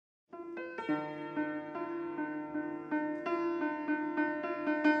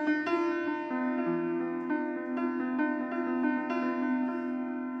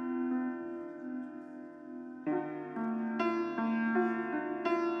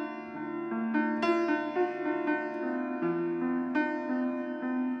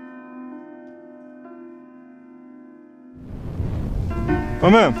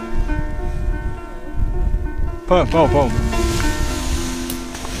Πάμε. Πάω.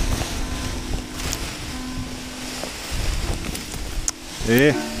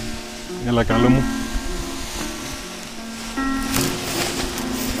 Έλα καλό μου.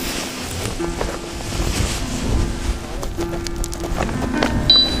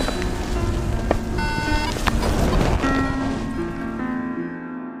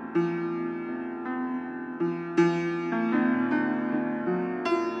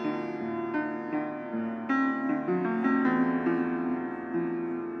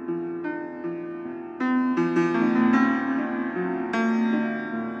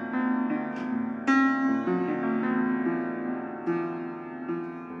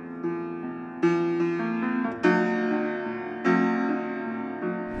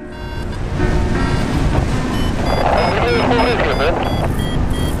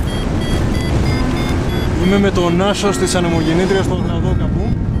 Είμαι με τον Άσο της ανεμογεννήτριας στο Γραδόκαπου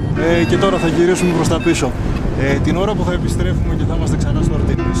και τώρα θα γυρίσουμε προς τα πίσω. Την ώρα που θα επιστρέφουμε και θα είμαστε ξανά στο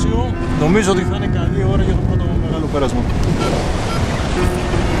Αρτεμίσιο, νομίζω ότι θα είναι καλή ώρα για το πρώτο μεγάλο πέρασμα.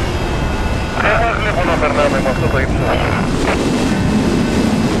 Δεν μας βλέπω να περνάμε με αυτό το ύψος.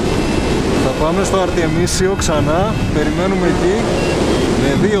 Θα πάμε στο Αρτεμίσιο ξανά, περιμένουμε εκεί, με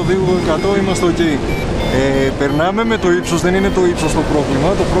 2-2% είμαστε εκεί. Περνάμε με το ύψος, δεν είναι το ύψος το πρόβλημα.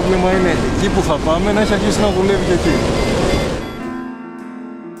 Το πρόβλημα είναι εκεί που θα πάμε να έχει αρχίσει να δουλεύει και εκεί.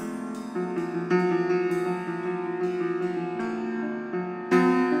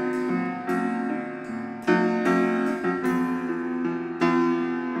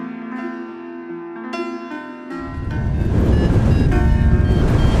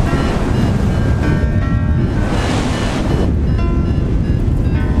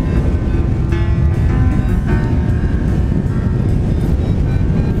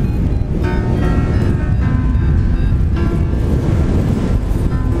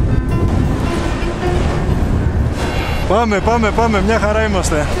 Πάμε, μια χαρά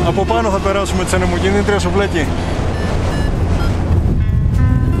είμαστε. Από πάνω θα περάσουμε τις ανεμογεννήτριες Οβλέκη.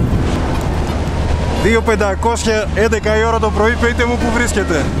 2.500, 11 η ώρα το πρωί, πείτε μου που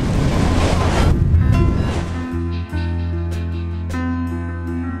βρίσκεται.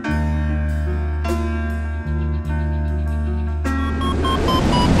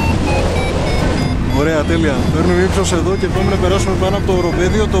 Ωραία, τέλεια. Παίρνουμε ύψος εδώ και πάμε να περάσουμε πάνω από το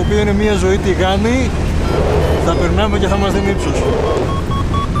οροπέδιο, το οποίο είναι μια ζωή τηγάνη. Θα περνάμε και θα μας δίνει ύψος.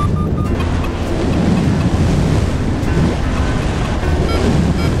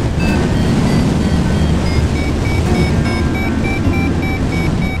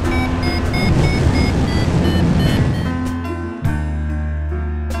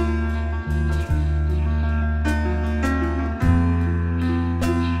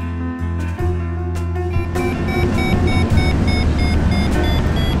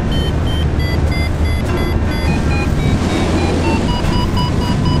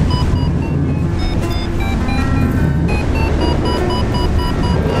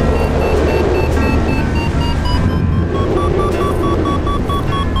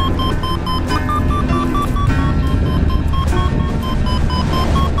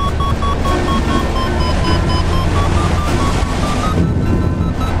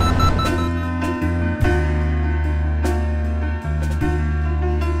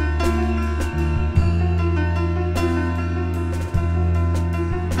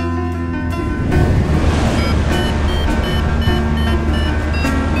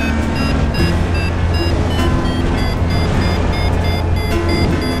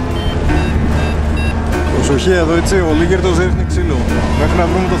 Προσοχή εδώ, έτσι, ο Λίγερτος δεν ρίχνει ξύλο. Μέχρι να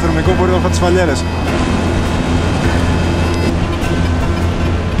βρούμε το θερμικό μπορεί να φάει τις φαλιέρες.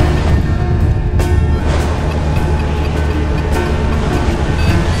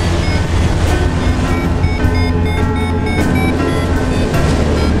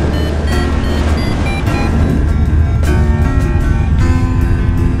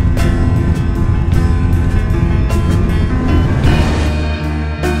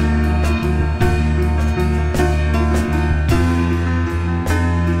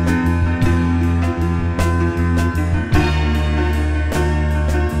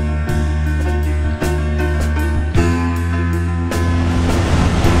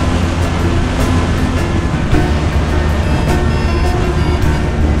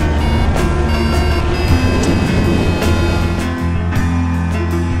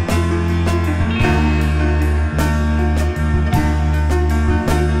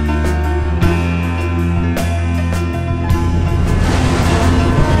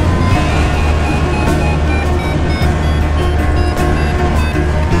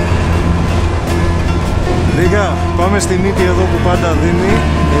 Ωραία, πάμε στη μύτη εδώ που πάντα δίνει.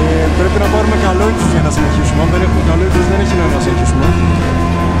 Πρέπει να πάρουμε καλό ύψος για να συνεχίσουμε. Αν δεν έχουμε καλό ύψος δεν έχει νόημα να συνεχίσουμε.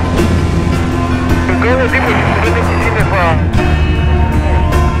 Μου κάνει εντύπωση που δεν έχει σύννεφα.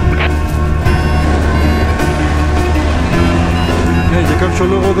 Ναι, για κάποιο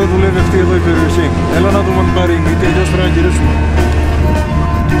λόγο δεν δουλεύει αυτή εδώ η περιοχή. Έλα να δούμε αν πάρει η μύτη, αλλιώς πρέπει να γυρίσουμε.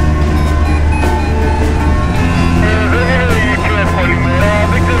 Δεν είναι η πιο εύκολη μέρα,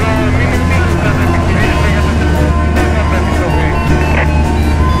 δεν ξέρω, μην θα το επιχειρήσουμε γιατί δεν θα με επιστροφή.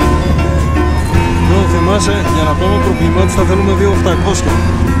 Εδώ θυμάσαι, για να πάμε προβλημάτις θα θέλουμε 2.800.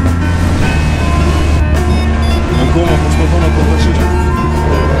 Ακόμα προσπαθώ να αποφασίσω.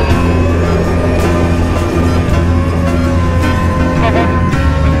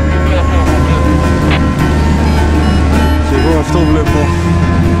 Και εγώ αυτό βλέπω.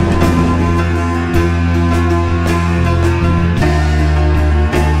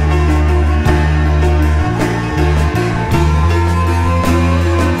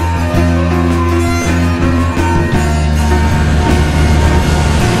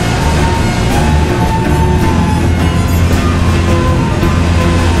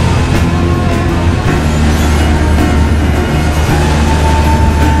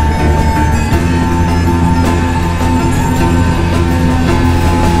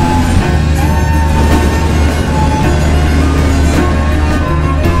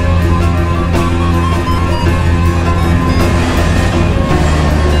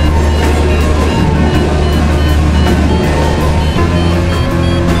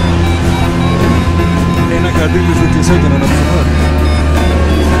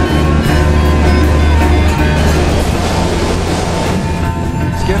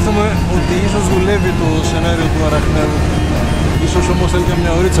 Σκέφτομαι ότι ίσως δουλεύει το σενάριο του αραχνέου. Ίσως όμως θέλει και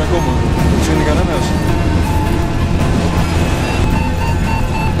μια ωρίτσα ακόμα. Το ξέρει κανένας.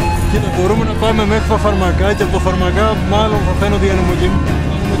 Κοίτα, μπορούμε να πάμε μέχρι τα φαρμακά και από το φαρμακά μάλλον θα φαίνονται οι ανεμογενείς.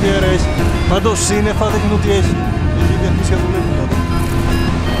 Να δούμε τι αέρα έχει. Πάντως σύννεφα δείχνει ότι έχει. Έχει ήδη αρχίσει να δουλεύει δηλαδή.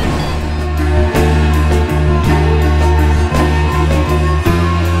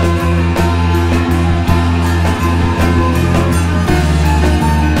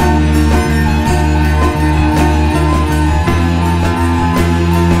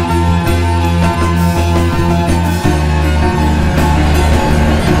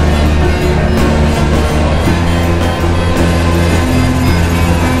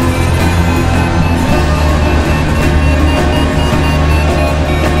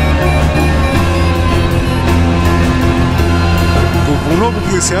 Που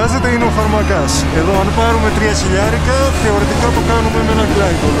πλησιάζεται είναι ο φαρμακάς. Εδώ αν πάρουμε 3.000 θεωρητικά το κάνουμε με ένα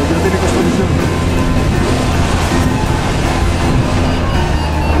γκλάικολο γιατί είναι 25 χιλιόμετρα.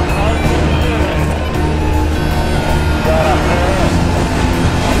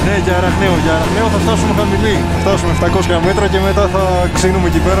 Ναι, για αραχνέο θα φτάσουμε χαμηλή. Θα φτάσουμε 700 μέτρα και μετά θα ξύνουμε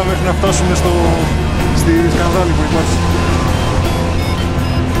εκεί πέρα μέχρι να φτάσουμε στη σκανδάλη που υπάρχει.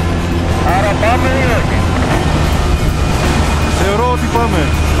 Άρα πάμε ή όχι? Θεωρώ ότι πάμε.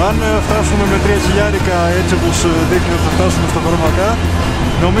 Αν φτάσουμε με 3.000 έτσι όπως δείχνει ότι θα φτάσουμε στο φαρμακά,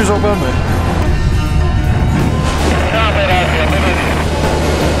 νομίζω πάμε.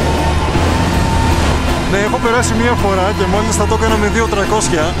 Ναι, έχω περάσει μία φορά και μάλιστα το έκανα με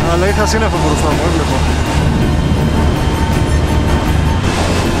 2.300, αλλά είχα σύννεφο μπροστά μου, έβλεπα.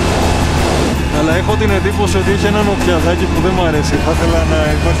 Αλλά έχω την εντύπωση ότι είχε ένα νοτιαδάκι που δεν μου αρέσει. Θα ήθελα να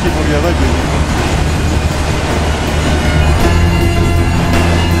υπάρχει βορειαδάκι.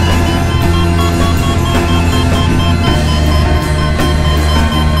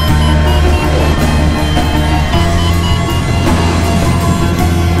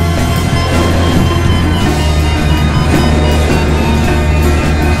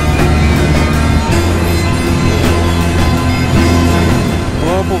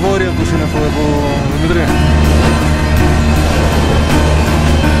 Από βόρεια του σύννεφο εδώ, Δημήτρη.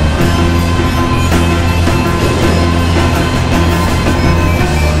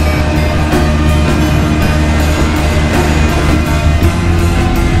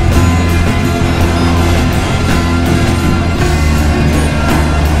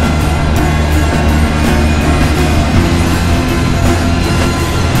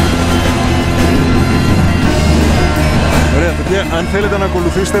 Αν θέλετε να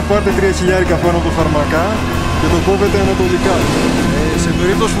ακολουθήσετε, πάρτε 3.000 πάνω από το φαρμακά και το κόβετε ανατολικά. Σε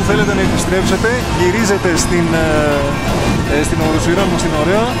περίπτωση που θέλετε να επιστρέψετε, γυρίζετε στην οροσειρά μας στην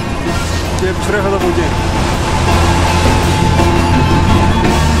Ωραία και επιστρέφετε από εκεί.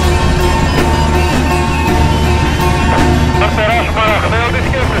 Θα περάσουμε αραχνέο, τι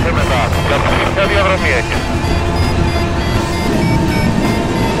σκέφτεσαι μετά? Ποια διαδρομή έχεις?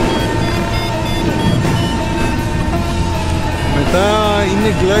 Μετά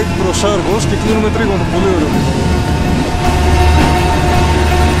είναι glide προς Άργος και κλείνουμε τρίγωνο. Πολύ ωραίο.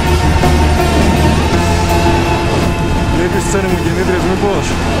 Βλέπεις τις ανεμογεννήτριες μήπως?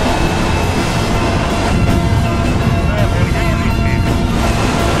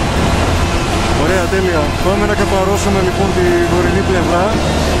 Ωραία, τέλεια. Πάμε να καπαρώσουμε λοιπόν τη βορεινή πλευρά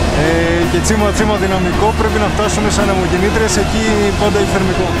και τσίμα δυναμικό. Πρέπει να φτάσουμε σε ανεμογεννήτριες, εκεί πάντα έχει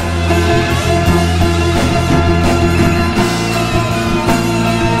θερμικό.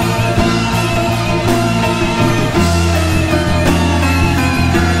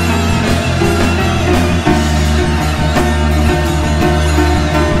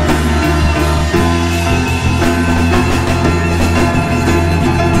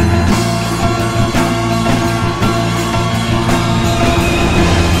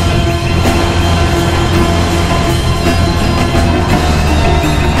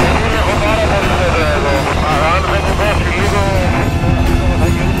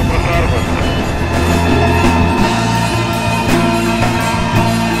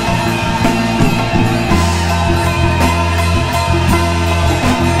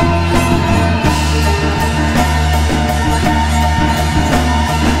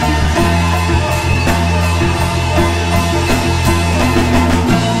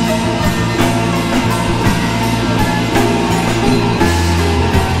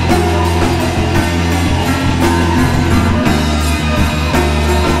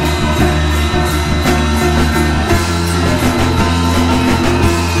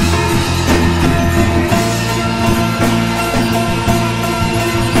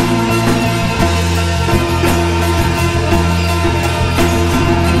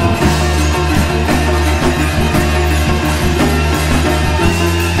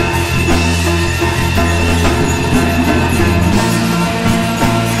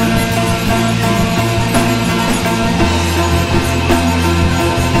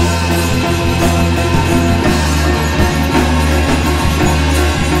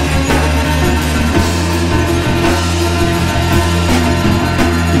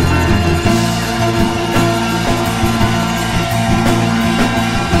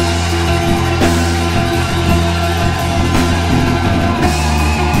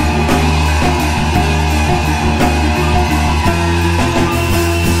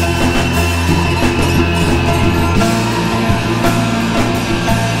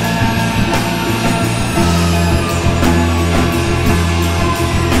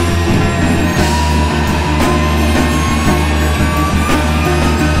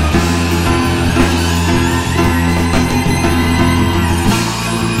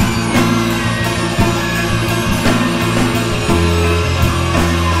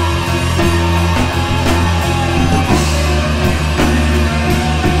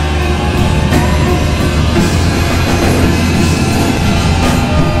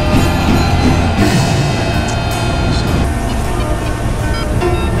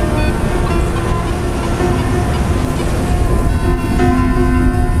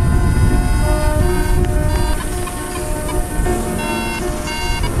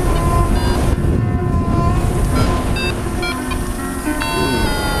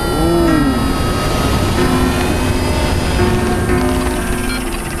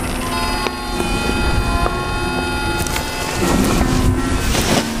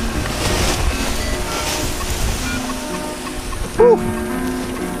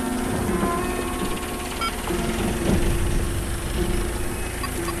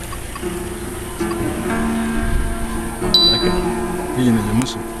 Πήγαινε για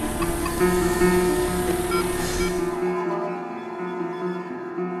μέσα.